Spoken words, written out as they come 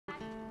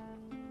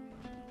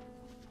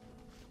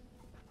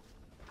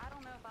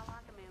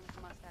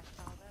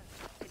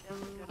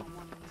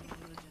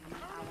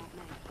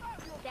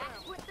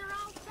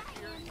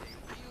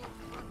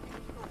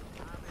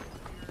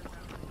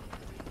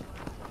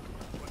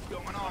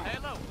going on?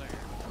 Hello there.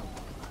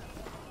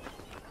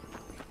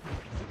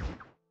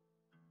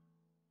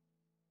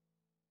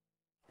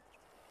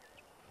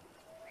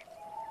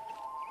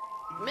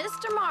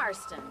 Mr.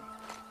 Marston,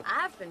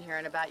 I've been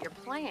hearing about your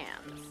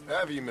plans.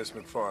 Have you, Miss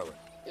McFarland?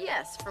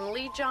 Yes, from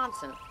Lee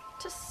Johnson,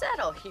 to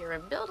settle here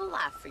and build a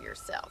life for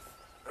yourself.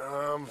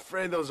 I'm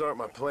afraid those aren't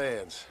my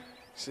plans.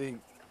 See,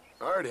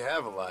 I already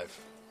have a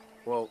life.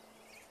 Well,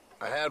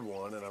 I had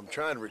one, and I'm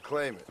trying to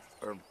reclaim it.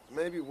 Or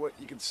maybe what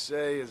you could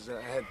say is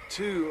I had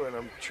two, and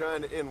I'm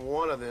trying to end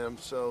one of them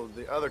so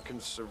the other can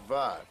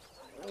survive.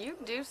 You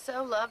do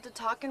so love to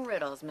talk in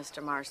riddles,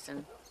 Mr.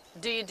 Marston.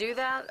 Do you do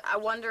that, I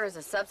wonder, as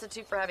a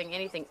substitute for having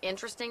anything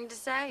interesting to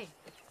say?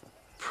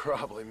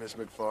 Probably, Miss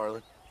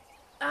McFarland.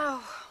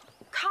 Oh,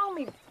 call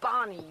me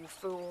Bonnie, you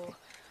fool.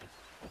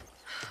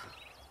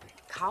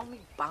 Call me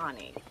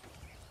Bonnie.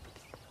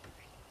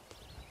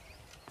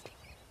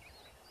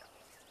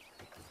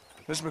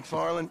 Miss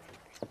McFarland,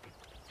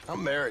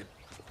 I'm married.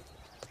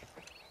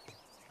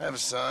 I have a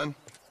son.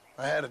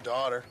 I had a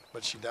daughter,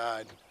 but she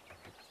died.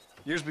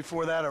 Years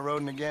before that, I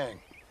rode in a gang.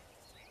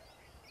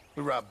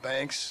 We robbed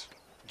banks,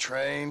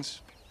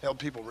 trains, held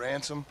people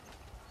ransom.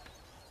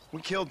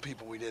 We killed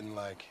people we didn't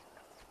like.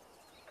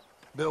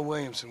 Bill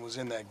Williamson was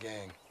in that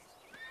gang.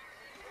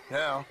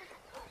 Now,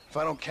 if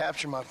I don't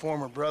capture my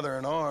former brother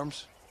in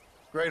arms,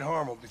 great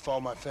harm will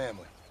befall my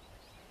family.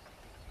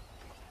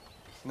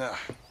 Now,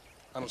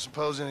 I don't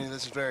suppose any of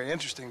this is very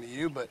interesting to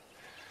you, but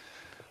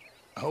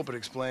I hope it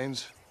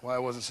explains why I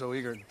wasn't so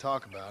eager to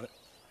talk about it.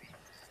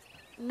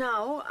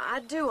 No, I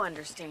do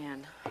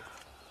understand.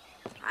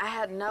 I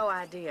had no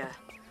idea.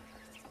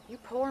 You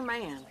poor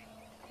man.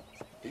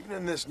 Even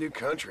in this new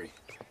country,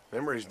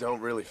 memories don't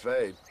really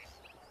fade.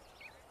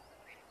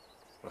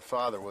 My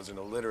father was an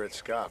illiterate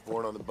Scot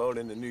born on the boat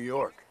into New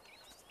York.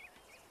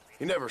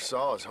 He never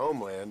saw his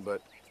homeland,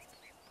 but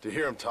to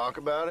hear him talk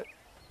about it,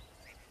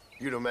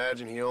 you'd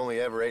imagine he only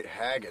ever ate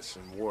haggis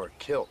and wore a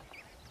kilt.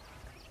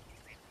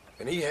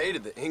 And he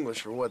hated the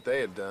English for what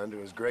they had done to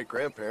his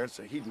great-grandparents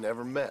that he'd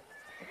never met.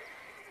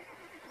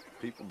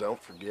 People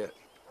don't forget.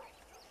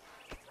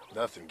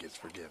 Nothing gets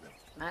forgiven.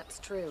 That's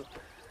true,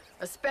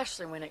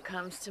 especially when it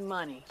comes to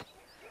money.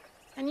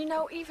 And you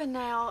know, even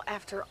now,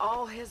 after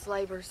all his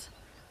labors,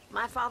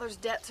 my father's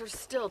debts are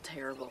still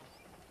terrible.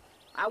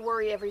 I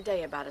worry every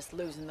day about us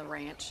losing the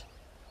ranch.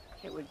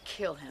 It would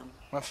kill him.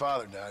 My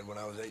father died when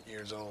I was 8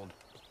 years old.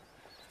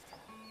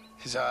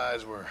 His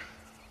eyes were,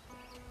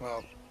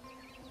 well,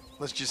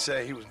 let's just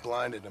say he was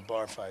blinded in a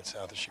bar fight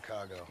south of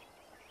Chicago.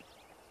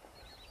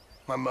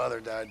 My mother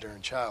died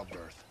during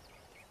childbirth.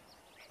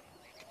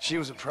 She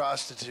was a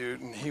prostitute,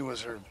 and he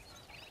was her,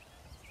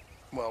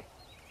 well,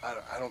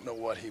 I don't know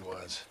what he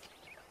was.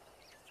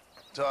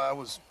 So I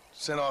was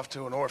sent off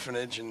to an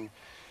orphanage and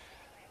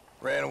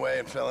ran away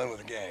and fell in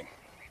with a gang.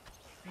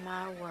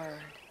 My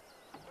word.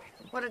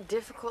 What a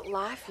difficult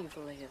life you've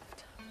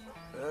lived.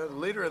 The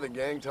leader of the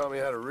gang taught me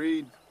how to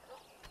read,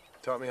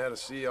 taught me how to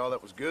see all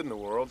that was good in the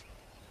world.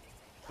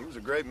 He was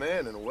a great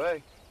man in a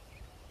way.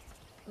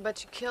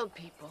 But you killed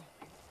people.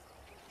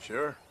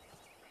 Sure.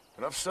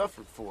 And I've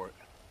suffered for it.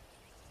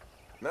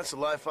 And that's the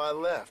life I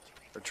left,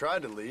 or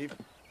tried to leave.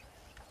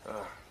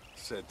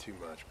 Said too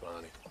much,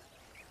 Bonnie.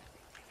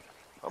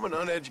 I'm an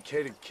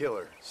uneducated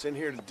killer, sent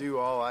here to do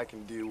all I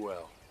can do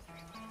well.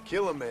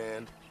 Kill a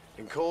man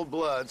in cold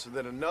blood so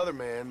that another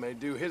man may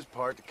do his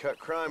part to cut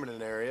crime in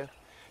an area,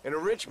 and a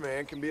rich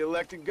man can be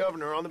elected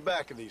governor on the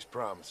back of these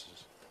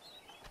promises.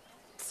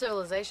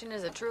 Civilization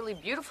is a truly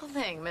beautiful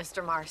thing,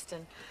 Mr.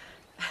 Marston.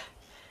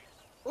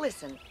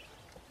 Listen,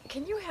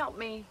 can you help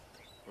me?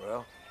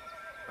 Well,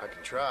 I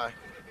can try.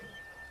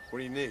 What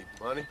do you need,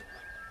 money?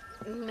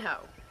 No,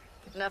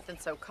 nothing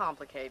so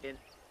complicated.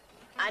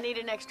 I need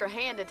an extra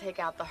hand to take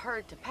out the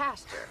herd to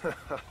pasture.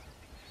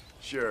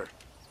 Sure.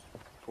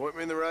 Point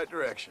me in the right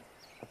direction.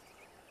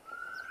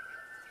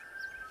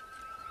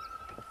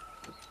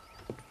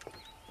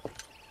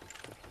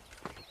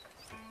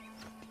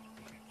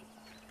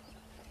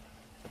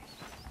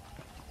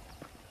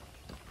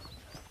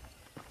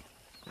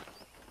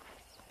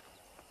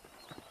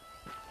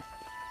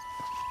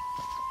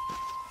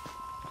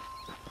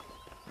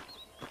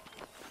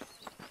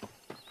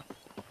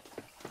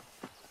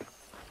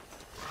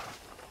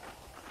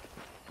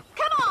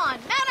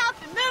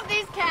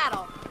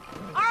 Cattle.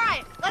 All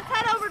right, let's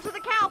head over to the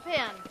cow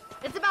pen.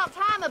 It's about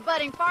time a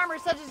budding farmer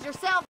such as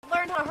yourself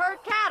learned how to herd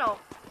cattle.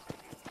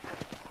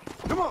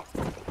 Come on.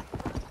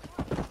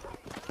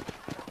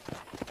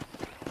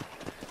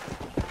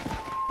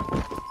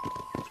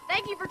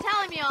 Thank you for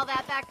telling me all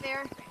that back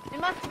there. It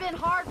must have been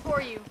hard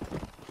for you.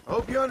 I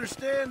hope you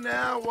understand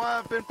now why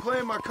I've been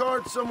playing my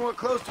cards somewhat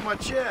close to my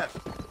chest.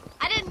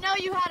 I didn't know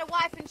you had a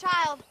wife and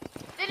child.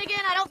 Then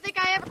again, I don't think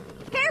I ever...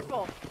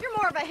 Careful! You're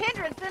more of a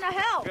hindrance than a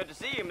help. Good to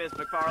see you, Miss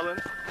McFarland.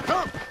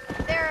 Come!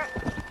 They're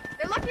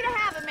lucky to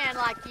have a man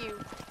like you.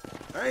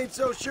 I ain't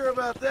so sure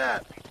about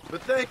that,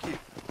 but thank you.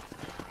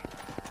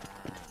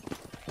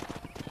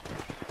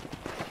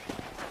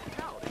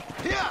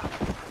 Yeah!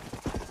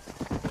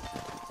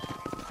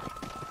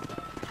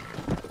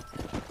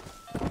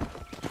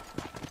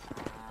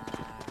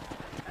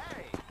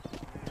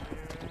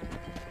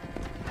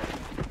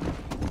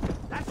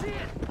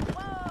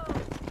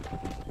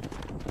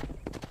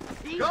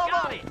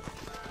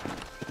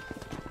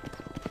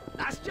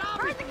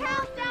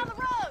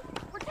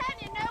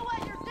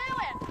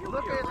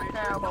 Look at the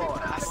cowboy.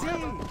 I see.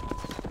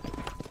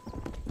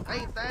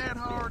 Ain't that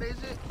hard, is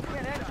it?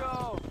 Bien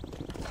hecho.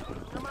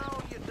 Come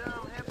on, you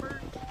dumb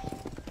heifers.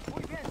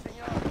 Muy bien,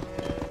 señor.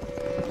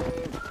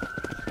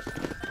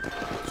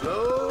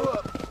 Slow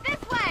up.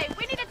 This way!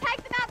 We need to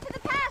take them out to the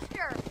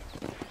pasture!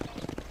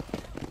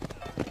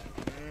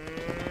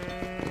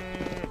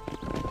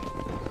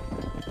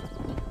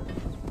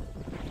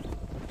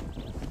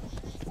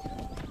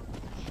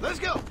 Let's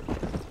go.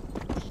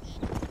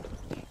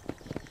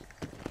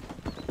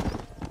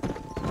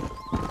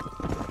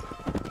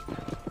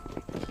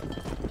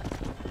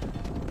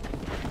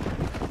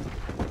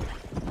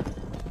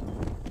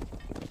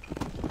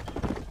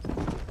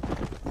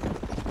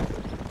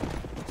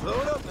 Slow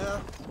it up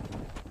now.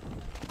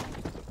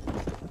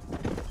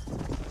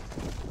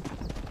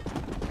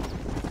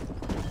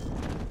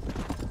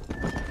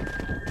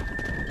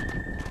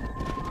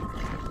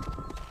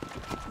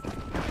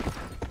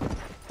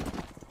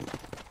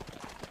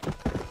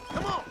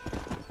 Come on.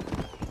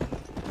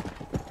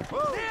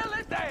 Whoa. Kneel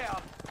it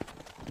down.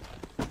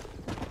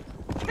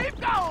 Keep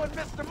going,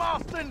 Mr.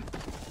 Marston.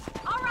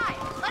 All right,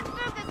 let's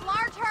move this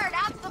large herd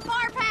out to the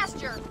far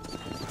pasture.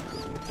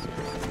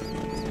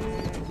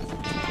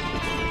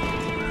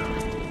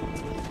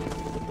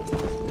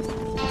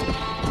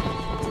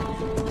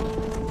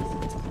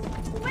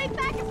 Swing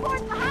back and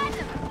forth behind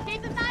them.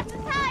 Keep them nice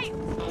and tight.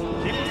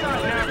 Keep it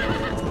tight now.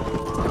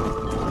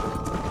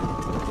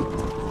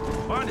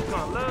 Barney's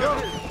gonna love Go.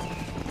 this.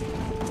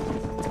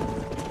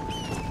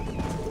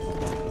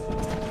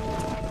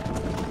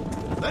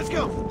 Let's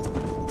go.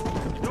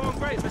 You're doing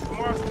great, Mr.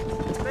 Marston.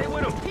 Stay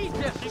with him. He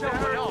just keep that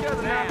herd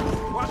together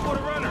now. Watch for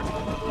the runner.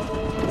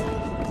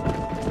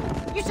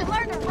 You should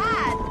learn to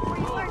ride before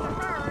you learn to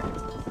herd.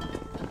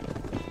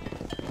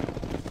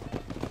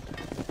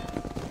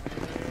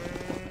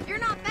 You're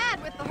not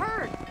bad with the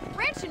herd.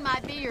 Ranching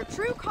might be your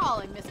true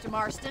calling, Mr.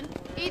 Marston.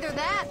 Either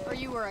that, or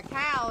you were a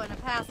cow in a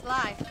past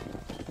life.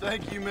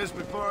 Thank you, Miss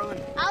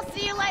McFarland. I'll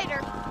see you later.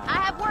 I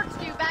have work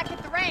to do back